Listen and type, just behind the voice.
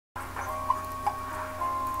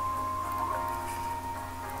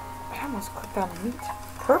almost clicked on meat.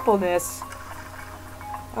 Purpleness.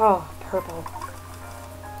 Oh, purple.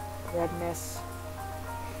 Redness.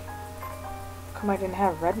 How come I didn't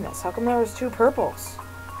have redness? How come there was 2 purples?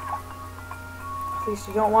 At least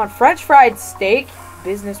you don't want French fried steak.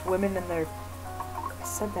 Business women and their... I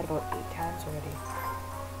said that about 8 times already.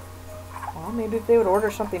 Well, maybe if they would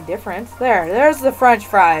order something different. There's the French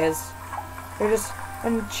fries. They're just...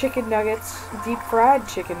 And chicken nuggets. Deep fried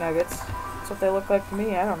chicken nuggets. That's what they look like to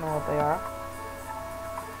me. I don't know what they are.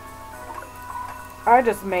 I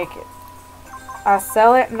just make it. I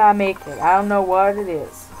sell it and I make it. I don't know what it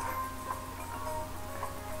is.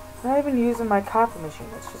 I'm not even using my coffee machine.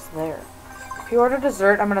 It's just there. If you order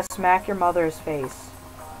dessert, I'm gonna smack your mother's face.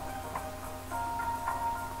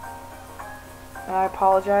 And I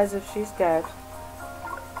apologize if she's dead.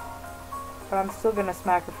 But I'm still gonna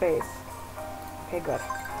smack her face. Okay, good.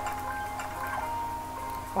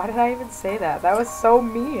 Why did I even say that? That was so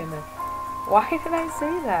mean. Why did I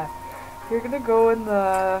say that? You're gonna go in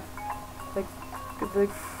the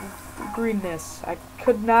greenness. I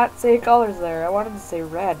could not say colors there. I wanted to say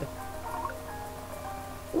red.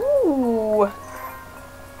 Ooh.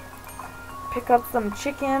 Pick up some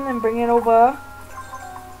chicken and bring it over.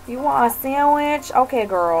 You want a sandwich? Okay,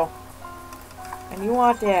 girl. And you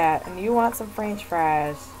want that. And you want some French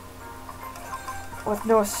fries. With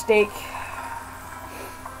no steak.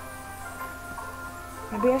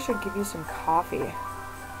 Maybe I should give you some coffee.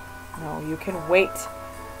 No, you can wait.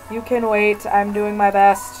 You can wait. I'm doing my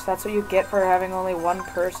best. That's what you get for having only one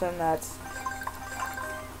person that's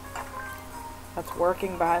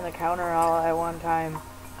working behind the counter all at one time.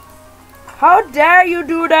 How dare you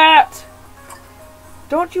do that?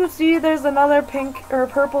 Don't you see there's another pink or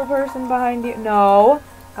purple person behind you? No.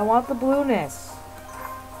 I want the blueness.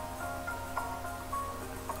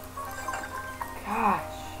 Gosh.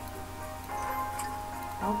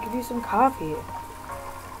 I'll give you some coffee.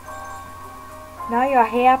 Now you're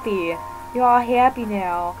happy. You're all happy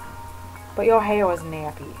now. But your hair was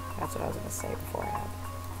nappy. That's what I was going to say beforehand.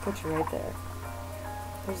 Put you right there.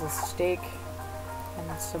 There's a steak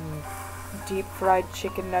and some deep fried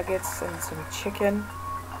chicken nuggets and some chicken.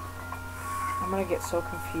 I'm going to get so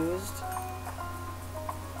confused.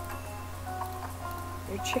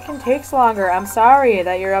 Your chicken takes longer. I'm sorry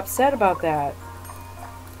that you're upset about that.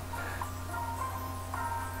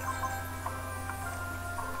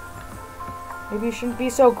 Maybe you shouldn't be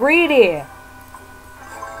so greedy.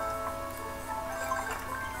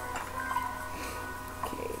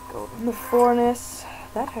 Okay, golden the furnace.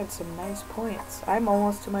 That had some nice points. I'm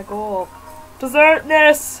almost to my goal.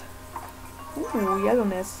 Dessertness! Ooh,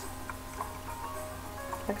 yellowness.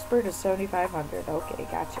 Expert is 7,500. Okay,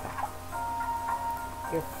 gotcha.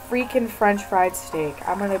 Your freaking French fried steak.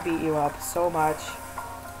 I'm gonna beat you up so much.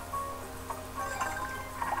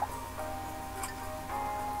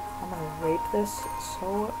 I'm gonna rape this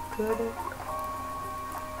so good.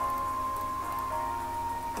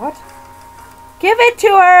 What? Give it to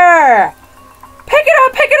her! Pick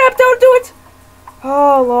it up, don't do it!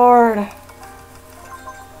 Oh, Lord.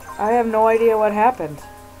 I have no idea what happened.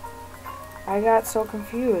 I got so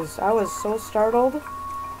confused. I was so startled.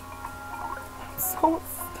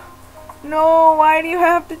 No, why do you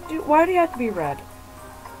have to be red?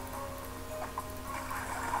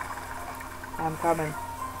 I'm coming.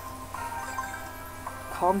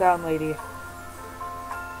 Calm down, lady.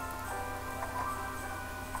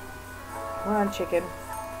 Come on, chicken.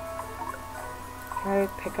 Can I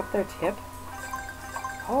pick up their tip?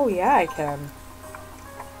 Oh, yeah, I can.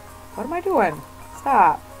 What am I doing?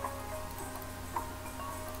 Stop.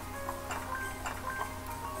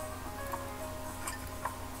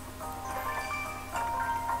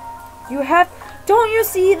 Don't you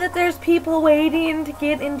see that there's people waiting to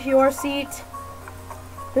get into your seat?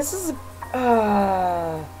 This is,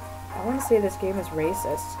 I want to say this game is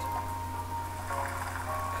racist.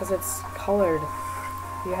 Because it's colored.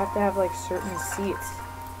 You have to have, like, certain seats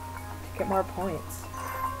to get more points.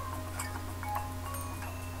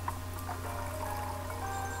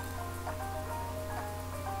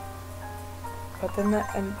 But then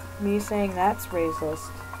and me saying that's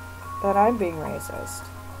racist, that I'm being racist.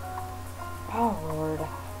 Oh, Lord.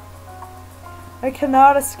 I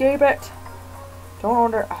cannot escape it. Don't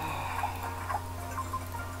order.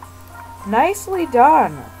 Nicely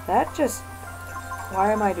done. That just...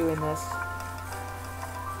 Why am I doing this?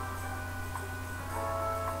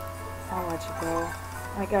 I'll let you go.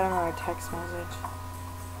 I got another text message.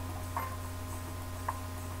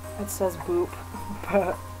 It says boop.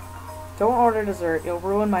 But don't order dessert. You'll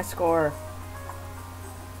ruin my score.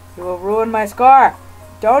 You will ruin my score.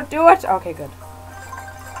 Don't do it! Okay, good.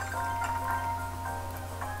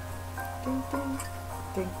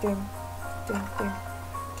 ding, ding, ding,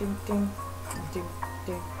 ding, ding, ding,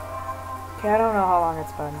 ding. Okay, I don't know how long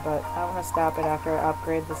it's been, but I'm gonna stop it after I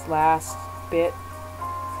upgrade this last bit.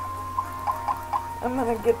 I'm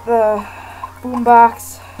gonna get the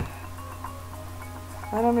boombox.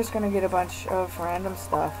 And I'm just gonna get a bunch of random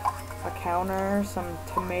stuff. A counter, some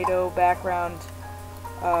tomato background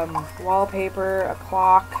wallpaper, a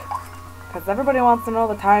clock. Because everybody wants to know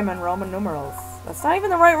the time in Roman numerals. That's not even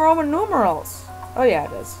the right Roman numerals. Oh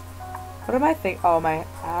yeah, it is. What am I thinking? Oh my,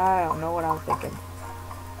 I don't know what I'm thinking.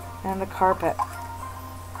 And the carpet.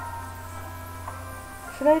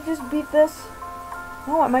 Should I just beat this?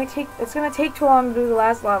 No, it might take, it's gonna take too long to do the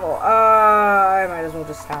last level. I might as well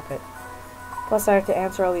just stop it. Plus I have to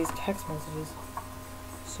answer all these text messages.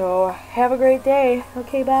 So, have a great day.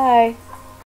 Okay, bye.